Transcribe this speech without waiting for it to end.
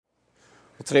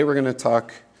Well, today we're going to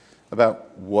talk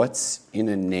about what's in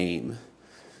a name.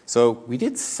 So we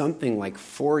did something like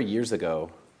 4 years ago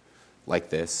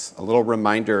like this, a little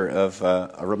reminder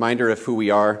of who we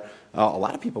are. A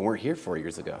lot of people weren't here 4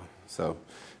 years ago, so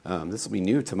this will be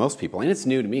new to most people, and it's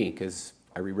new to me because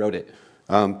I rewrote it.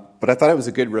 But I thought it was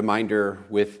a good reminder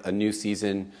with a new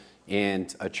season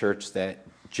and a church that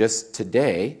just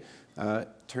today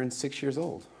turned 6 years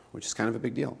old, which is kind of a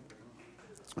big deal.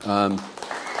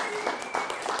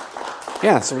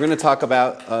 So we're going to talk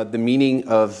about the meaning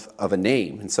of a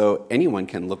name. And so anyone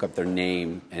can look up their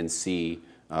name and see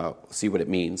what it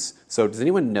means. So does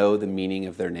anyone know the meaning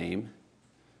of their name?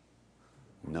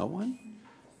 No one?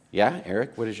 Yeah,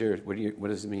 Eric, what does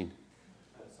it mean?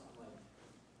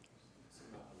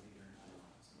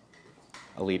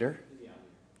 A leader? Yeah.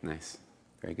 Nice.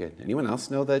 Very good. Anyone else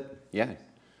know that? Yeah.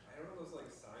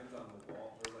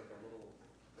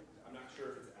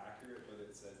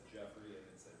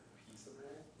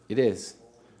 It is.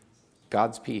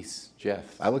 God's peace, Jeff.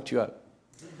 I looked you up.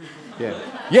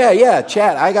 Yeah,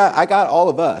 Chad. I got all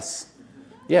of us.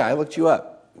 Yeah, I looked you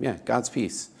up. Yeah, God's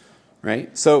peace.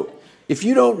 Right? So if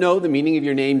you don't know the meaning of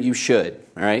your name, you should.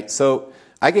 All right? So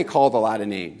I get called a lot of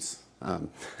names,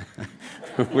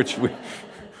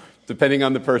 depending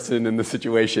on the person and the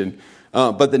situation.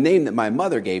 But the name that my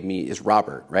mother gave me is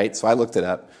Robert, right? So I looked it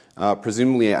up.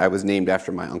 Presumably I was named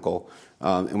after my uncle.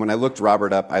 And when I looked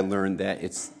Robert up, I learned that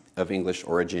it's of English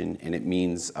origin, and it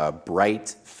means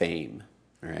bright fame,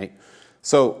 all right?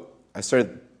 So I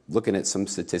started looking at some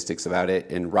statistics about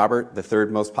it, and Robert, the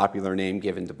third most popular name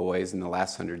given to boys in the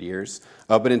last 100 years.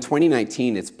 But in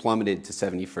 2019, it's plummeted to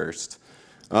 71st.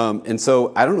 And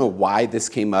so I don't know why this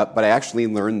came up, but I actually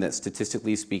learned that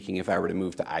statistically speaking, if I were to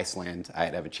move to Iceland,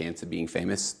 I'd have a chance of being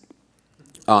famous.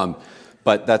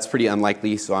 But that's pretty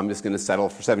unlikely, so I'm just going to settle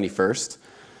for 71st.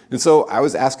 And so I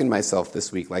was asking myself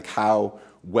this week, like, how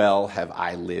well have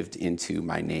I lived into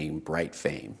my name, Bright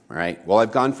Fame, all right? Well,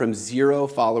 I've gone from 0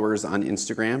 followers on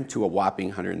Instagram to a whopping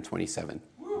 127,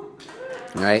 all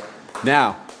right?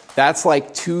 Now, that's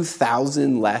like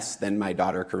 2,000 less than my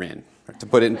daughter Corinne, to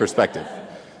put it in perspective.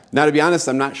 Now, to be honest,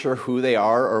 I'm not sure who they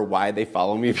are or why they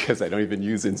follow me because I don't even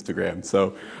use Instagram.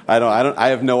 So I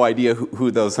have no idea who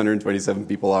those 127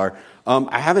 people are.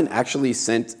 I haven't actually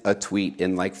sent a tweet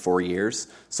in like 4 years.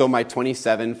 So my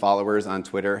 27 followers on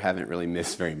Twitter haven't really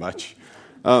missed very much.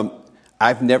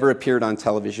 I've never appeared on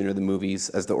television or the movies.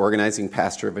 As the organizing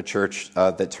pastor of a church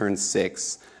that turns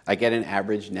 6, I get an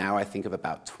average now, I think, of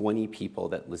about 20 people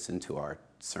that listen to our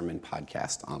sermon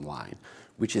podcast online,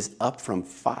 which is up from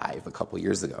 5 a couple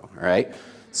years ago, all right?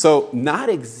 So not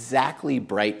exactly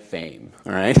bright fame,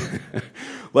 all right?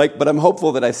 But I'm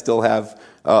hopeful that I still have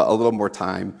a little more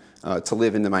time to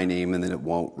live into my name, and then it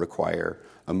won't require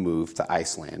a move to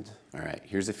Iceland. All right,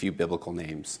 here's a few biblical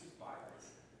names.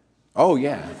 Oh,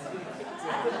 yeah.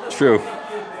 True.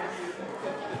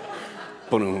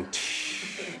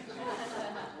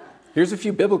 Here's a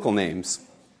few biblical names.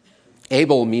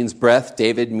 Abel means breath.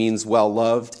 David means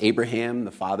well-loved. Abraham,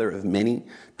 the father of many.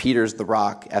 Peter's the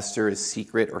rock. Esther is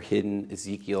secret or hidden.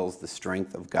 Ezekiel's the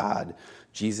strength of God.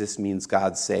 Jesus means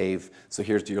God save. So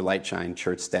here's to your light shine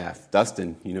church staff.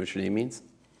 Dustin, you know what your name means?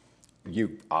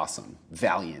 You awesome.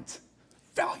 Valiant.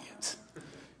 All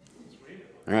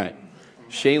right.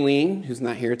 Shailene, who's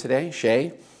not here today.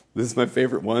 Shay, this is my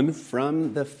favorite one.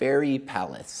 From the Fairy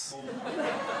Palace.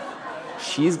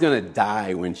 She's going to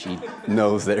die when she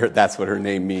knows that that's what her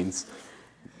name means.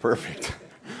 Perfect.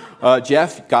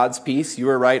 Jeff, God's peace. You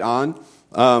were right on.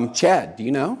 Chad, do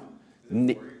you know?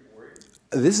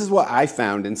 This is what I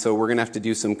found, and so we're going to have to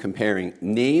do some comparing.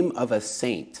 Name of a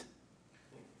saint.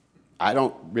 I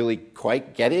don't really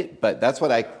quite get it, but that's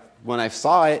what when I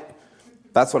saw it,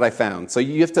 that's what I found. So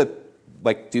you have to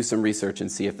do some research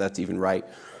and see if that's even right.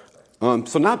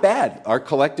 So not bad. Our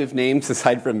collective names,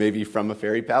 aside from maybe From a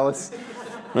Fairy Palace.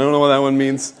 I don't know what that one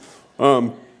means.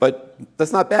 But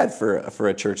that's not bad for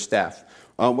a church staff.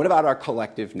 What about our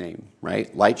collective name,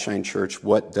 right? Lightshine Church,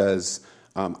 what does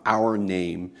our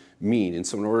name mean? And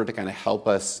so in order to kind of help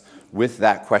us with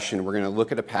that question, we're going to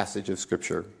look at a passage of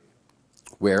Scripture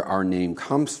where our name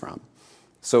comes from.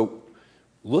 So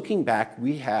looking back,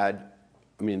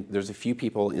 there's a few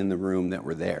people in the room that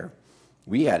were there.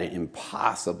 We had an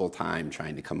impossible time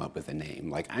trying to come up with a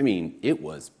name. It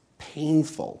was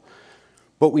painful.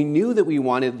 But we knew that we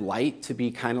wanted light to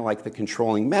be kind of like the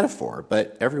controlling metaphor.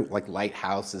 But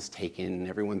lighthouse is taken,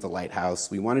 everyone's a lighthouse.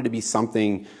 We wanted to be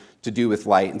something to do with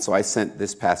light. And so I sent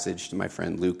this passage to my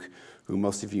friend Luke, who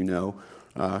most of you know,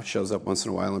 shows up once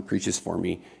in a while and preaches for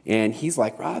me. And he's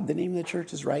like, Rob, the name of the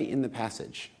church is right in the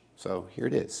passage. So here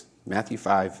it is, Matthew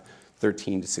 5,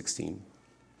 13 to 16.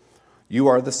 You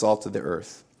are the salt of the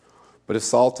earth. But if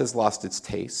salt has lost its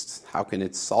taste, how can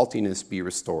its saltiness be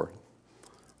restored?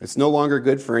 It's no longer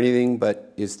good for anything,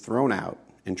 but is thrown out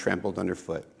and trampled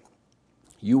underfoot.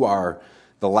 You are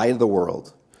the light of the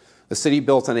world. A city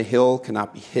built on a hill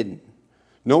cannot be hidden.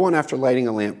 No one, after lighting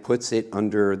a lamp, puts it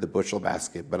under the bushel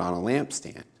basket, but on a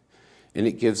lampstand, and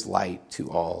it gives light to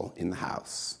all in the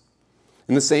house.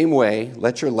 In the same way,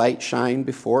 let your light shine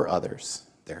before others.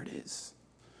 There it is.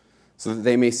 So that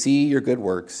they may see your good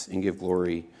works and give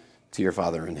glory to your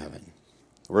Father in heaven.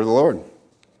 The word of the Lord.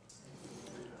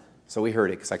 So we heard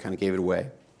it because I kind of gave it away.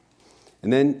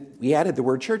 And then we added the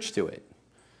word church to it.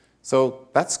 So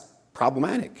that's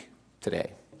problematic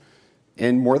today.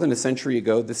 And more than a century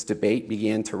ago, this debate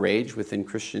began to rage within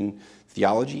Christian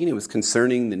theology, and it was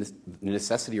concerning the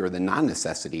necessity or the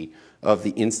non-necessity of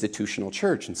the institutional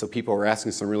church. And so people were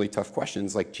asking some really tough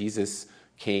questions, like Jesus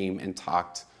came and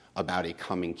talked about a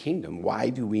coming kingdom. Why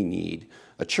do we need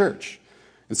a church?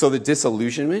 And so the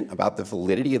disillusionment about the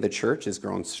validity of the church has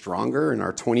grown stronger in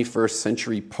our 21st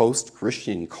century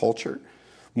post-Christian culture.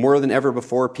 More than ever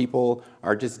before, people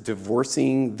are just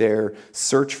divorcing their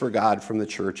search for God from the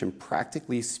church and,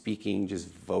 practically speaking, just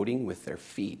voting with their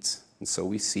feet. And so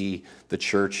we see the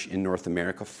church in North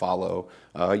America follow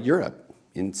Europe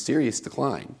in serious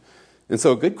decline. And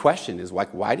so a good question is,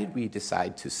 like, why did we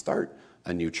decide to start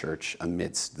a new church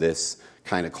amidst this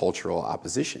kind of cultural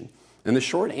opposition? And the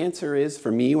short answer is,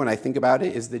 for me, when I think about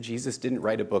it, is that Jesus didn't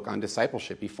write a book on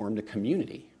discipleship. He formed a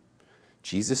community.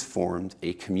 Jesus formed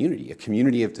a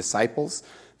community of disciples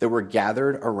that were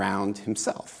gathered around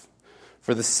himself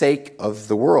for the sake of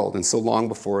the world. And so long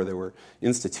before there were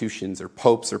institutions or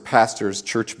popes or pastors,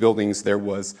 church buildings, there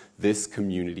was this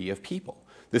community of people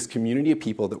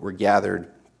that were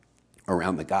gathered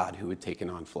around the God who had taken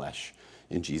on flesh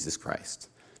in Jesus Christ.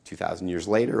 2,000 years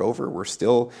later, we're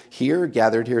still here,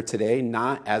 gathered here today,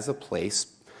 not as a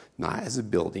place, not as a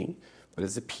building, but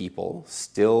as a people,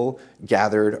 still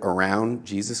gathered around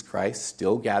Jesus Christ,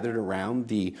 still gathered around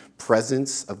the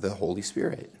presence of the Holy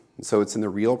Spirit. And so it's in the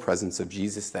real presence of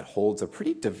Jesus that holds a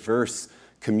pretty diverse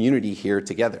community here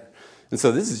together. And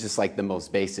so this is just like the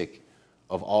most basic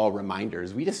of all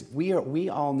reminders. We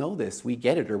all know this. We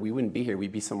get it, or we wouldn't be here.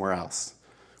 We'd be somewhere else.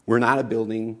 We're not a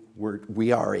building.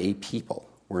 We are a people.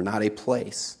 We're not a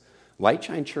place.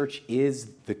 Lightshine Church is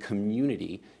the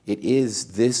community. It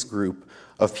is this group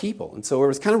of people. And so I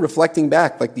was kind of reflecting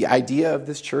back, like the idea of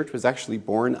this church was actually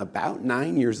born about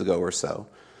 9 years ago or so.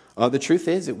 The truth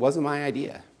is, it wasn't my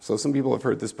idea. So some people have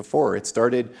heard this before. It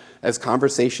started as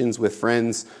conversations with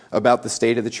friends about the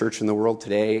state of the church in the world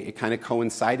today. It kind of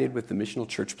coincided with the missional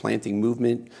church planting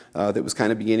movement that was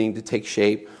kind of beginning to take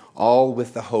shape, all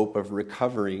with the hope of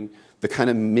recovering the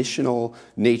kind of missional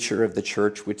nature of the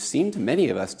church, which seemed to many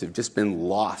of us to have just been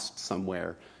lost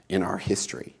somewhere in our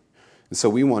history. And so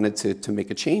we wanted to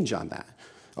make a change on that.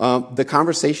 The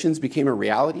conversations became a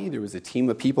reality. There was a team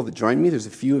of people that joined me. There's a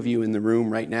few of you in the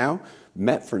room right now.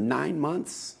 Met for 9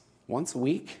 months, once a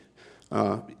week.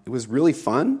 It was really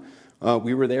fun.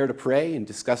 We were there to pray and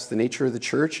discuss the nature of the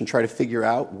church and try to figure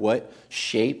out what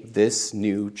shape this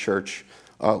new church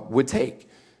would take.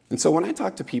 And so when I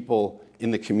talk to people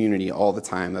in the community all the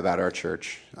time about our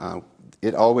church,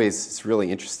 it's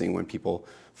really interesting when people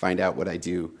find out what I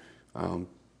do.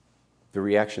 The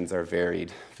reactions are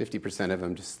varied. 50% of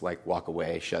them just like walk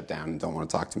away, shut down, and don't want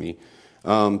to talk to me.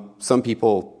 Some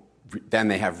people, then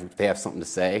they have something to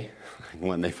say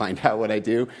when they find out what I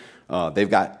do. They've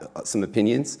got some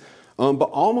opinions. But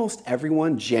almost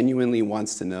everyone genuinely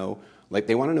wants to know, like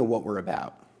they want to know what we're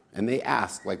about. And they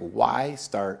ask, like, why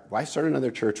start another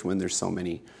church when there's so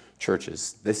many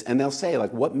churches? And they'll say,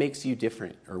 like, what makes you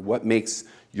different, or what makes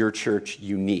your church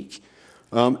unique?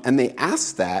 And they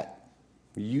ask that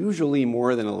usually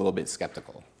more than a little bit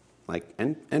skeptical,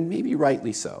 and maybe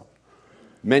rightly so.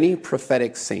 Many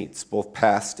prophetic saints, both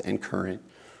past and current,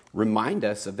 remind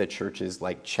us of the church's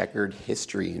checkered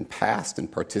history and past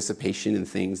and participation in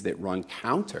things that run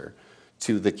counter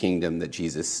to the kingdom that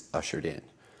Jesus ushered in.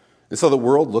 And so the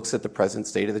world looks at the present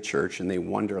state of the church and they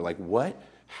wonder, what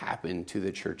happened to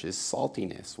the church's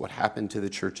saltiness? What happened to the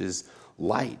church's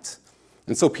light?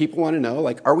 And so people want to know,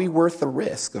 are we worth the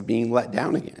risk of being let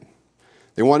down again?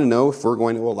 They want to know if we're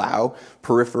going to allow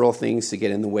peripheral things to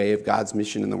get in the way of God's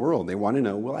mission in the world. They want to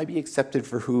know, will I be accepted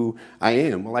for who I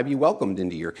am? Will I be welcomed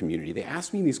into your community? They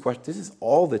ask me these questions. This is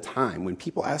all the time. When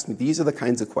people ask me, these are the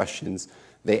kinds of questions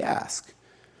they ask.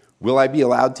 Would I be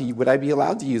allowed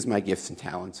to use my gifts and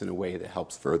talents in a way that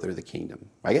helps further the kingdom?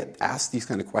 I get asked these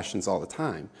kind of questions all the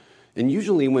time. And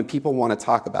usually when people want to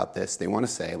talk about this, they want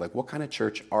to say, what kind of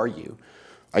church are you?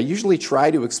 I usually try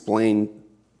to explain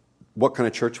what kind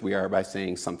of church we are by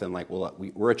saying something like, well,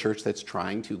 we're a church that's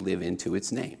trying to live into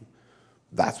its name.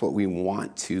 That's what we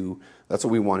want to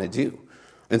do.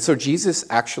 And so Jesus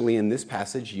actually in this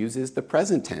passage uses the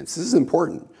present tense. This is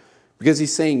important because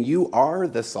he's saying you are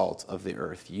the salt of the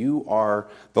earth. You are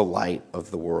the light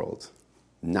of the world.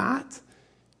 Not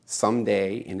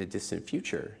someday in a distant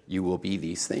future you will be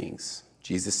these things.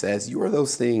 Jesus says you are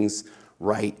those things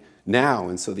right now.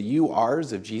 And so the you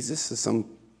ares of Jesus, as some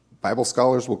Bible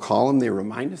scholars will call them, they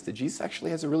remind us that Jesus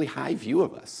actually has a really high view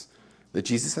of us. That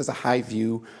Jesus has a high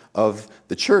view of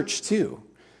the church too.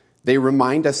 They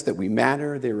remind us that we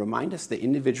matter. They remind us that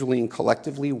individually and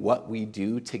collectively what we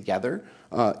do together,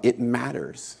 it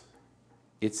matters.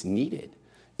 It's needed.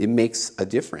 It makes a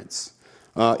difference.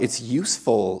 It's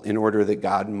useful in order that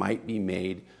God might be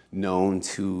made known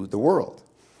to the world.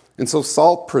 And so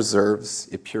salt preserves,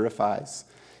 it purifies,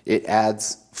 it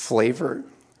adds flavor.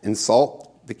 And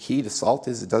salt, the key to salt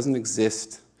is it doesn't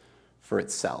exist for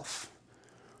itself.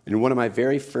 In one of my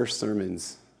very first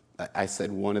sermons, I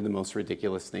said one of the most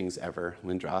ridiculous things ever.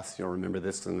 Lindros, you'll remember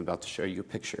this because I'm about to show you a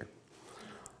picture.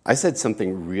 I said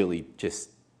something really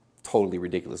just totally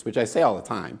ridiculous, which I say all the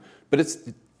time, but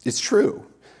it's true.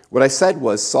 What I said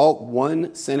was salt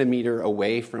 1 centimeter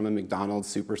away from a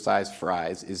McDonald's supersized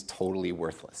fries is totally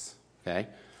worthless, okay?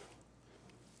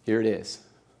 Here it is.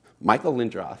 Michael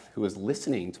Lindroth, who was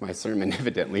listening to my sermon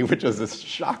evidently, which was a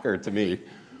shocker to me,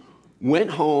 went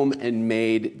home and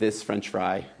made this French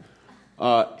fry.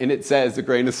 And it says, a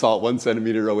grain of salt 1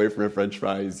 centimeter away from a French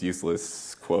fry is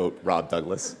useless, quote, Rob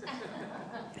Douglas.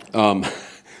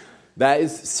 That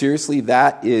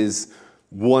is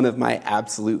one of my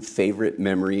absolute favorite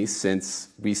memories since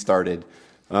we started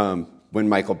when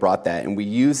Michael brought that. And we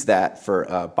used that for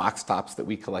box tops that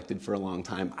we collected for a long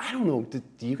time. I don't know, do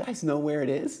you guys know where it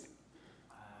is?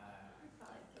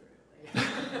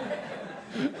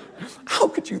 How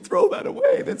could you throw that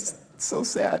away? That's so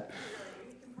sad.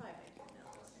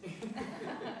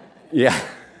 Yeah.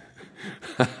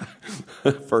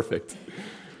 Perfect.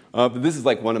 But this is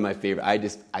like one of my favorite.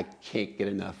 I can't get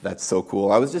enough. That's so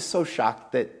cool. I was just so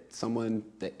shocked that someone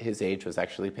that his age was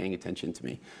actually paying attention to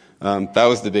me. That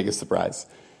was the biggest surprise.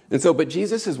 And so, but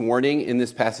Jesus' warning in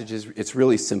this passage it's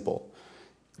really simple.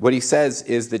 What he says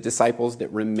is the disciples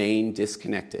that remain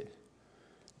disconnected,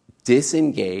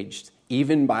 disengaged,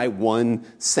 even by 1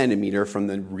 centimeter from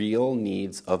the real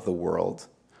needs of the world,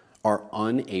 are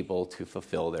unable to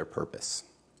fulfill their purpose.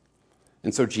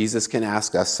 And so Jesus can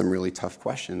ask us some really tough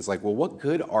questions like, well, what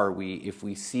good are we if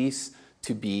we cease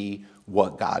to be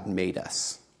what God made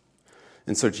us?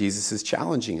 And so Jesus is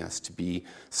challenging us to be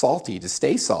salty, to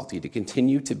stay salty, to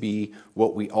continue to be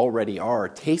what we already are,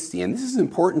 tasty. And this is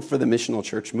important for the missional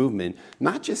church movement,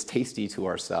 not just tasty to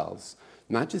ourselves,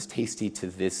 not just tasty to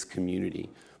this community,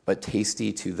 but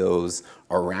tasty to those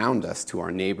around us, to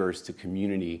our neighbors, to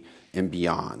community, and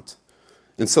beyond.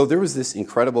 And so there was this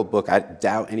incredible book. I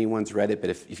doubt anyone's read it, but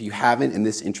if you haven't and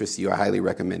this interests you, I highly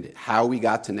recommend it. How We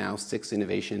Got to Now, 6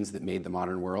 Innovations That Made the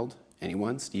Modern World.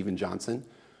 Anyone? Stephen Johnson?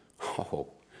 Oh,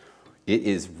 it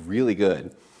is really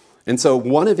good. And so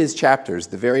one of his chapters,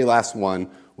 the very last one,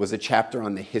 was a chapter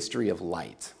on the history of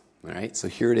light. All right, so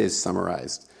here it is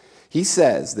summarized. He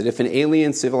says that if an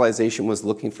alien civilization was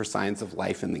looking for signs of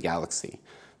life in the galaxy,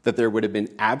 that there would have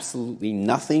been absolutely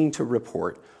nothing to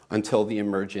report until the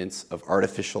emergence of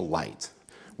artificial light,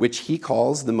 which he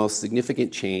calls the most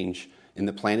significant change in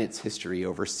the planet's history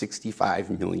over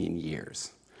 65 million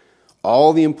years.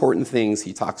 All the important things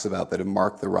he talks about that have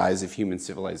marked the rise of human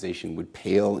civilization would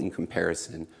pale in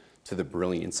comparison to the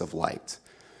brilliance of light.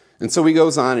 And so he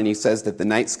goes on and he says that the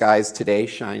night skies today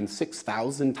shine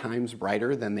 6,000 times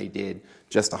brighter than they did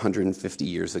just 150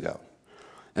 years ago.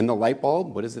 And the light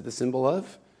bulb, what is it the symbol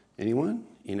of? Anyone?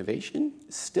 Innovation?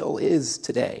 Still is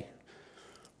today.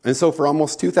 And so for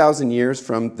almost 2,000 years,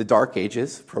 from the Dark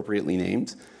Ages, appropriately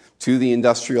named, to the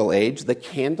Industrial Age, the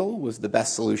candle was the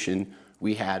best solution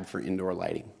we had for indoor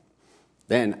lighting.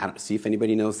 Then, I don't see if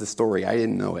anybody knows the story. I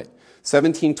didn't know it.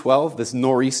 1712, this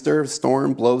nor'easter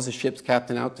storm blows a ship's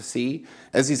captain out to sea.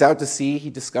 As he's out to sea, he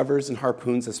discovers and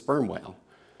harpoons a sperm whale.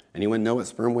 Anyone know what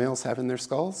sperm whales have in their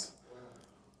skulls?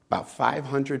 About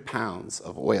 500 pounds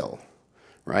of oil,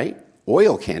 right?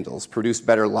 Oil candles produce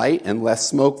better light and less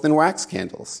smoke than wax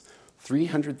candles.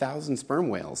 300,000 sperm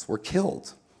whales were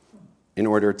killed in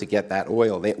order to get that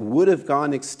oil. They would have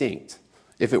gone extinct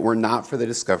if it were not for the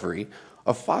discovery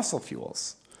of fossil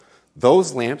fuels.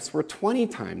 Those lamps were 20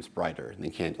 times brighter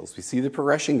than candles. We see the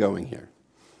progression going here.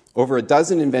 Over a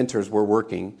dozen inventors were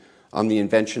working on the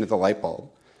invention of the light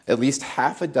bulb. At least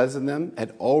half a dozen of them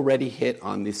had already hit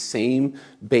on the same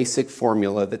basic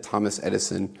formula that Thomas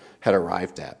Edison had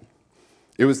arrived at.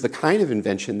 It was the kind of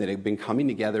invention that had been coming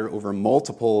together over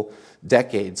multiple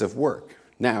decades of work.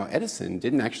 Now, Edison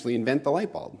didn't actually invent the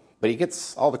light bulb, but he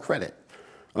gets all the credit.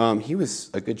 He was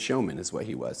a good showman is what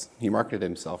he was. He marketed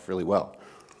himself really well.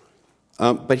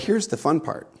 But here's the fun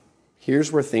part.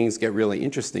 Here's where things get really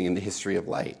interesting in the history of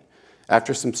light.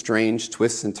 After some strange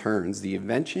twists and turns, the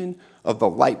invention of the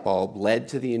light bulb led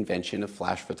to the invention of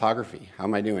flash photography. How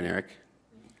am I doing, Eric?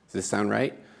 Does this sound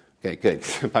right? Okay, good.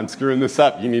 If I'm screwing this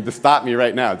up, you need to stop me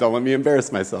right now. Don't let me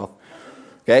embarrass myself.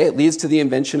 Okay, it leads to the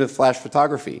invention of flash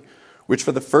photography, which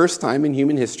for the first time in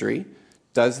human history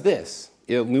does this.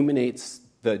 It illuminates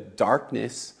the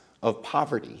darkness of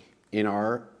poverty in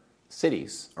our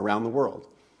cities around the world.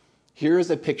 Here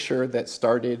is a picture that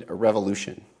started a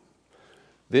revolution.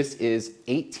 This is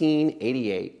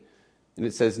 1888, and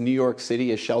it says New York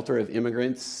City, a shelter of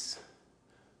immigrants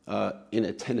in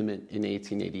a tenement in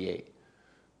 1888.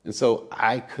 And so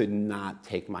I could not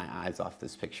take my eyes off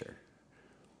this picture.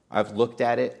 I've looked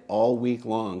at it all week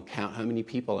long, count how many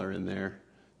people are in there.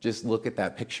 Just look at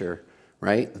that picture,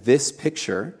 right? This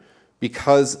picture,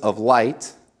 because of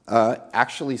light,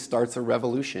 actually starts a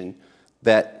revolution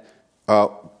that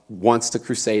wants to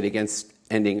crusade against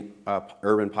ending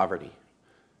urban poverty.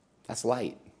 That's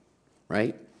light,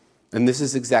 right? And this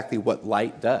is exactly what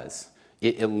light does.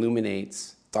 It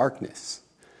illuminates darkness.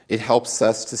 It helps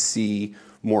us to see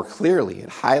more clearly. It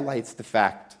highlights the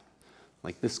fact,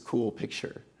 like this cool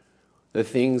picture, that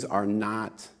things are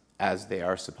not as they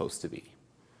are supposed to be.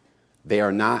 They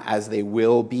are not as they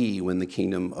will be when the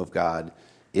kingdom of God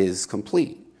is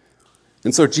complete.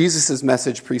 And so Jesus'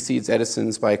 message precedes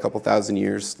Edison's by a couple thousand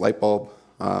years, light bulb.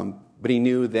 But he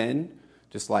knew then,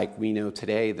 just like we know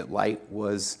today, that light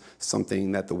was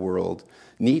something that the world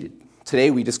needed. Today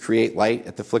we just create light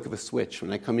at the flick of a switch.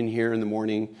 When I come in here in the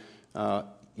morning,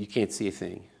 you can't see a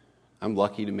thing. I'm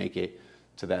lucky to make it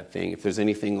to that thing. If there's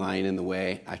anything lying in the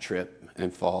way, I trip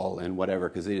and fall and whatever,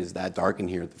 because it is that dark in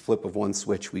here. At the flip of one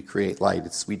switch, we create light.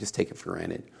 We just take it for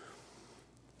granted.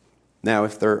 Now,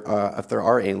 if there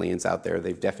are aliens out there,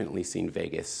 they've definitely seen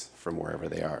Vegas from wherever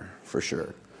they are, for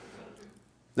sure.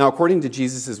 Now, according to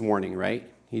Jesus' warning, right,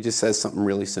 he just says something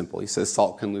really simple. He says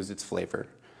salt can lose its flavor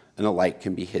and a light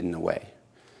can be hidden away.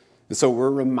 And so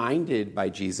we're reminded by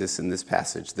Jesus in this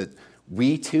passage that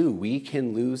we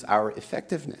can lose our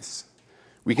effectiveness.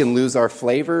 We can lose our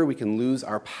flavor. We can lose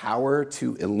our power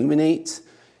to illuminate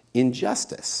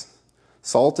injustice.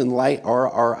 Salt and light are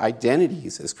our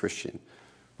identities as Christian,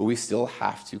 but we still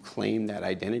have to claim that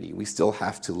identity. We still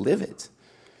have to live it.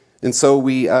 And so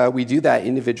we do that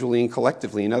individually and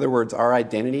collectively. In other words, our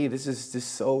identity, this is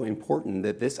just so important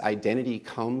that this identity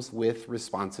comes with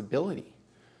responsibility.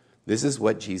 This is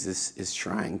what Jesus is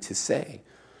trying to say.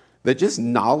 That just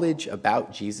knowledge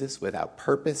about Jesus without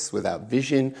purpose, without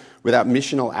vision, without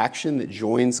missional action that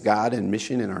joins God and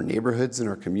mission in our neighborhoods and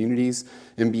our communities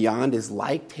and beyond is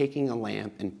like taking a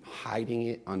lamp and hiding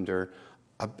it under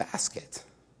a basket.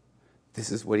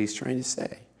 This is what he's trying to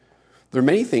say. There are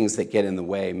many things that get in the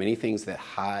way, many things that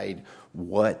hide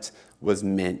what was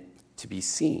meant to be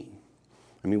seen.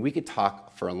 I mean, we could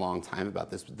talk for a long time about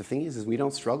this, but the thing is we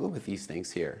don't struggle with these things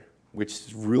here, which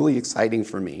is really exciting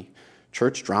for me.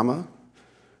 Church drama,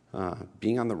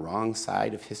 being on the wrong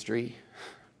side of history,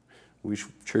 which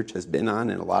church has been on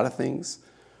in a lot of things,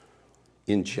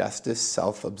 injustice,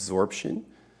 self-absorption,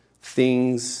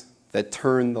 things that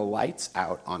turn the lights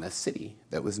out on a city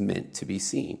that was meant to be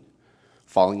seen,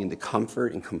 falling into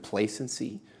comfort and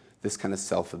complacency, this kind of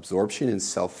self-absorption and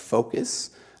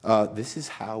self-focus. This is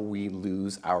how we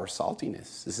lose our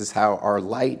saltiness. This is how our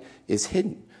light is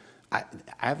hidden. I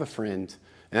have a friend,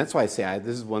 and that's why I say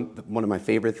this is one of my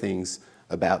favorite things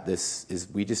about this is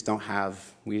we just don't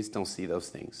see those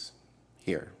things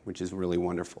here, which is really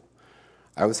wonderful.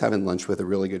 I was having lunch with a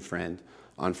really good friend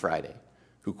on Friday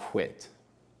who quit.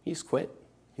 He's quit.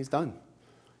 He's done.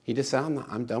 He just said,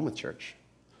 I'm done with church.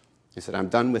 He said, I'm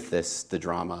done with the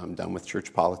drama. I'm done with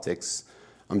church politics.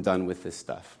 I'm done with this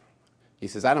stuff. He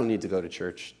says, I don't need to go to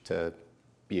church to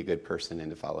be a good person and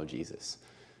to follow Jesus.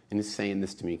 And he's saying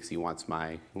this to me because he wants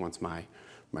my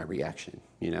reaction,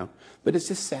 you know. But it's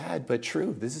just sad, but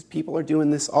true. People are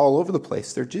doing this all over the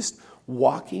place. They're just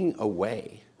walking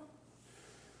away.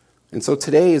 And so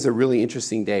today is a really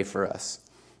interesting day for us.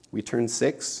 We turned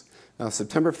 6.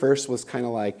 September 1st was kind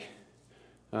of like,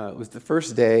 it was the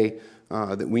first day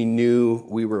that we knew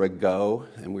we were a go,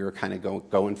 and we were kind of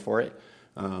going for it.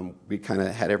 We kind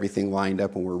of had everything lined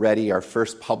up and we're ready. Our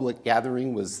first public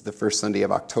gathering was the first Sunday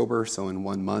of October, so in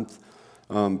 1 month.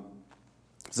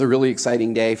 It's a really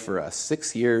exciting day for us.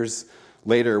 6 years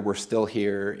later, we're still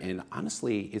here, and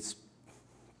honestly, it's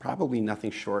probably nothing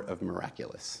short of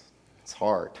miraculous. It's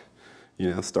hard.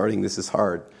 Starting this is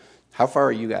hard. How far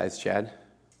are you guys, Chad?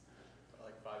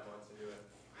 Like 5 months into it.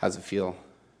 How's it feel?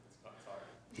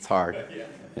 It's hard. It's hard.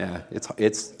 Yeah. It's hard.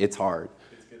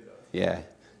 It's good though. Yeah,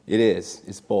 it is.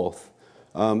 It's both.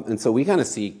 And so we kind of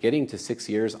see getting to 6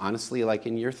 years, honestly, like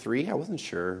in year 3, I wasn't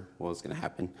sure what was going to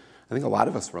happen. I think a lot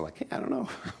of us were like, hey, I don't know.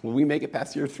 Will we make it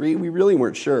past year 3? We really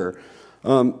weren't sure.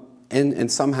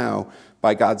 And somehow,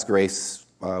 by God's grace,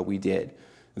 we did.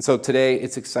 And so today,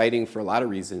 it's exciting for a lot of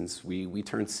reasons. We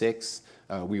turned 6.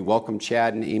 We welcome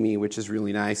Chad and Amy, which is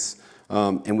really nice.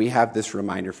 And we have this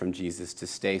reminder from Jesus to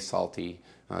stay salty,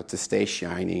 to stay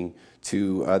shining,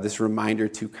 to this reminder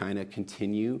to kind of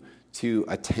continue to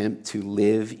attempt to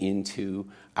live into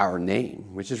our name,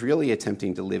 which is really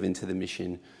attempting to live into the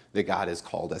mission that God has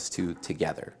called us to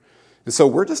together. And so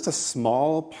we're just a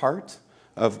small part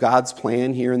of God's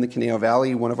plan here in the Conejo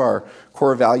Valley. One of our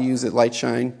core values at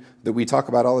Lightshine that we talk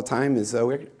about all the time is,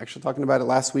 we're actually talking about it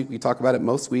last week, we talk about it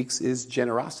most weeks, is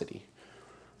generosity.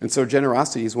 And so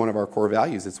generosity is one of our core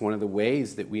values. It's one of the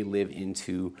ways that we live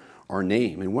into our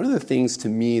name. And one of the things to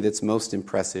me that's most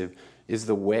impressive is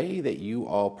the way that you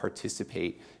all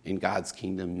participate in God's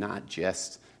kingdom, not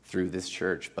just through this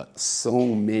church, but so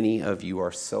many of you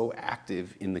are so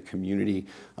active in the community,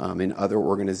 in other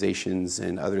organizations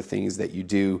and other things that you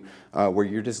do, where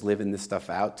you're just living this stuff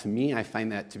out. To me, I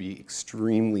find that to be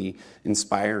extremely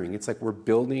inspiring. It's like we're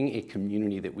building a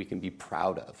community that we can be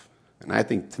proud of. And I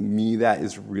think, to me, that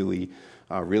is really,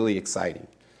 really exciting.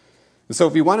 And so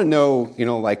if you want to know,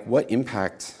 like what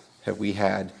impact have we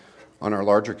had on our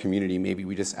larger community, maybe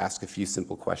we just ask a few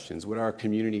simple questions. Would our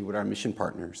community, would our mission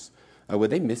partners, would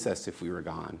they miss us if we were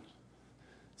gone?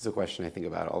 It's a question I think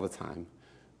about all the time.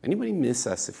 Anybody miss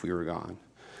us if we were gone?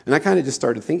 And I kind of just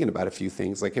started thinking about a few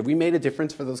things. Like, have we made a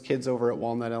difference for those kids over at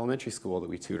Walnut Elementary School that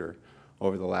we tutor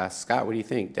over the last, Scott, what do you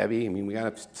think? Debbie, we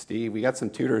got Steve, we got some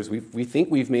tutors. We think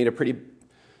we've made a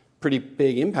pretty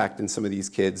big impact in some of these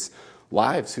kids'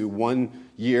 lives who one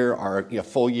year are a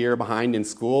full year behind in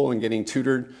school and getting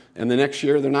tutored, and the next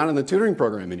year they're not in the tutoring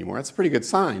program anymore. That's a pretty good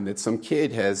sign that some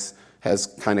kid has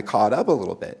kind of caught up a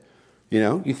little bit.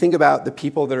 You think about the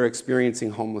people that are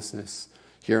experiencing homelessness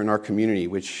here in our community,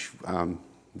 which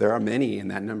there are many,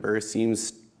 and that number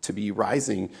seems to be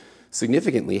rising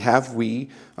significantly. Have we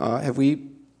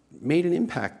made an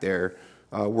impact there,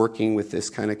 working with this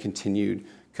kind of continued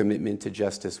commitment to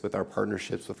justice with our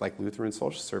partnerships with like Lutheran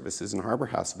Social Services and Harbor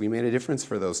House? Have we made a difference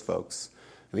for those folks?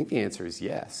 I think the answer is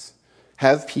yes.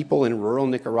 Have people in rural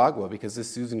Nicaragua, because the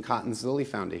Susan Cotton's Lilly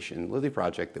Foundation, Lilly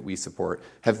Project that we support,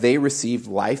 have they received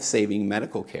life-saving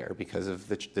medical care because of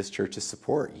this church's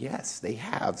support? Yes, they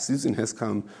have. Susan has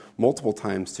come multiple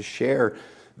times to share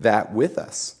that with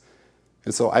us.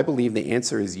 And so I believe the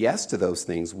answer is yes to those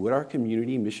things. Would our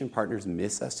community mission partners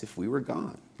miss us if we were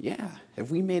gone? Yeah. Have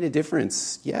we made a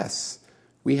difference? Yes,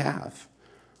 we have.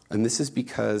 And this is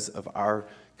because of our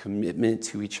commitment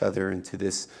to each other and to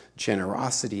this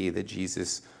generosity that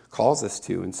Jesus calls us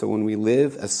to. And so when we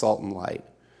live as salt and light,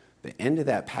 the end of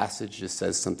that passage just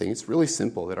says something. It's really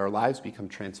simple, that our lives become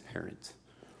transparent,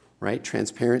 right?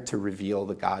 Transparent to reveal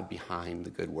the God behind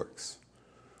the good works.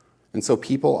 And so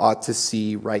people ought to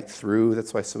see right through.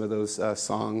 That's why some of those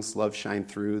songs, Love Shine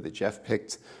Through, that Jeff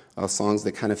picked, songs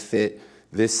that kind of fit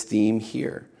this theme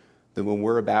here. That when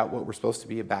we're about what we're supposed to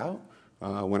be about,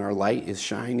 when our light is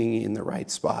shining in the right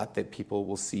spot, that people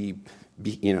will see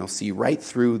right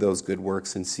through those good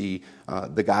works and see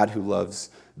the God who loves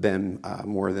them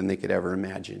more than they could ever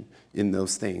imagine in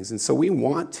those things. And so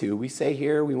we say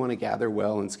here, we want to gather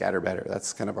well and scatter better.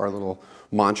 That's kind of our little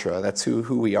mantra. That's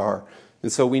who we are.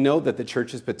 And so we know that the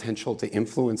church's potential to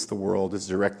influence the world is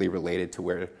directly related to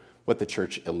what the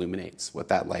church illuminates, what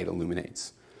that light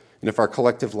illuminates. And if our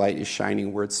collective light is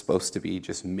shining where it's supposed to be,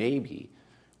 just maybe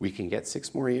we can get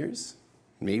 6 more years.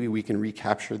 Maybe we can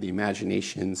recapture the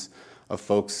imaginations of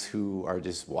folks who are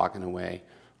just walking away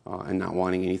and not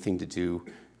wanting anything to do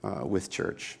with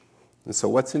church. And so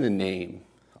what's in a name?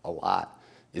 A lot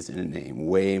is in a name,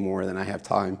 way more than I have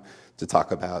time to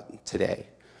talk about today.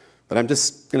 But I'm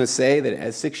just going to say that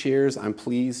at 6 years, I'm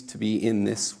pleased to be in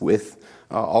this with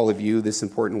all of you, this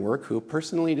important work, who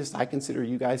personally I consider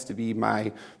you guys to be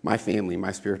my family,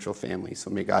 my spiritual family. So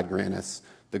may God grant us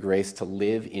the grace to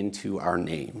live into our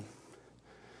name.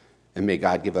 And may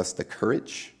God give us the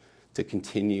courage to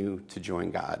continue to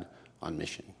join God on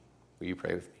mission. Will you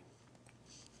pray with me?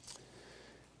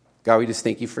 God, we just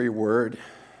thank you for your word,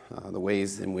 the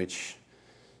ways in which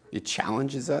it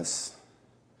challenges us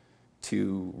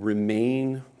to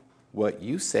remain what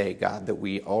you say, God, that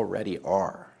we already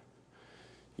are.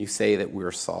 You say that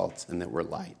we're salt and that we're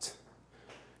light.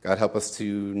 God, help us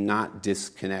to not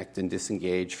disconnect and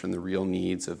disengage from the real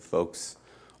needs of folks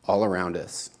all around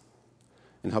us.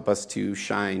 And help us to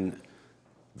shine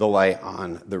the light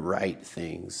on the right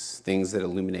things, things that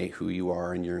illuminate who you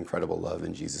are and your incredible love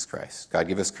in Jesus Christ. God,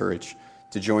 give us courage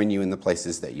to join you in the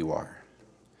places that you are.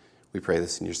 We pray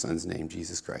this in your Son's name,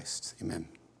 Jesus Christ.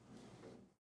 Amen.